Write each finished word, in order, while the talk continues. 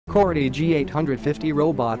Coredy G850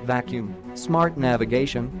 Robot Vacuum, Smart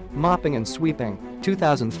Navigation, Mopping and Sweeping,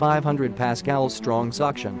 2,500 pascal strong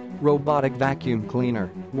suction, robotic vacuum cleaner,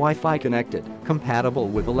 Wi-Fi connected, compatible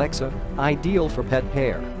with Alexa, ideal for pet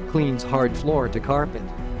hair, cleans hard floor to carpet.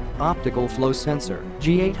 Optical flow sensor,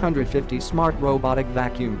 G850 smart robotic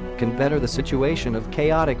vacuum can better the situation of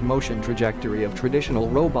chaotic motion trajectory of traditional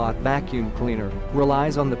robot vacuum cleaner,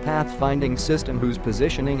 relies on the path-finding system whose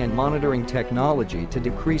positioning and monitoring technology to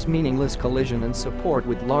decrease meaningless collision and support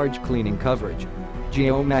with large cleaning coverage.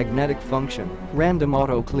 Geomagnetic Function, random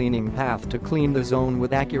auto-cleaning path to clean the zone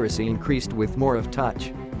with accuracy increased with more of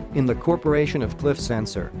touch. In the corporation of cliff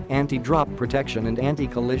sensor, anti-drop protection and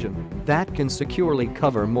anti-collision that can securely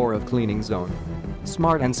cover more of cleaning zone.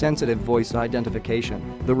 Smart and sensitive voice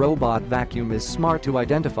identification, the robot vacuum is smart to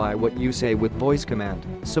identify what you say with voice command,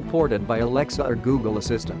 supported by Alexa or Google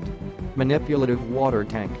Assistant. Manipulative Water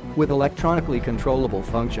Tank, with electronically controllable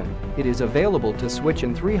function, it is available to switch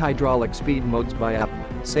in 3 hydraulic speed modes by app.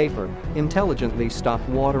 Safer, intelligently stop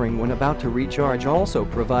watering when about to recharge, also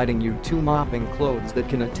providing you 2 mopping clothes that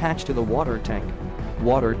can attach to the water tank.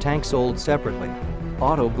 Water tank sold separately.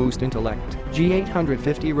 Auto Boost Intellect,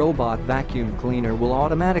 G850 robot vacuum cleaner will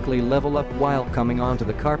automatically level up while coming onto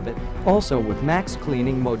the carpet, also with max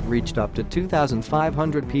cleaning mode reached up to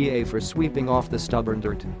 2,500 PA for sweeping off the stubborn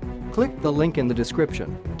dirt. Click the link in the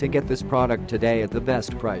description to get this product today at the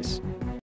best price.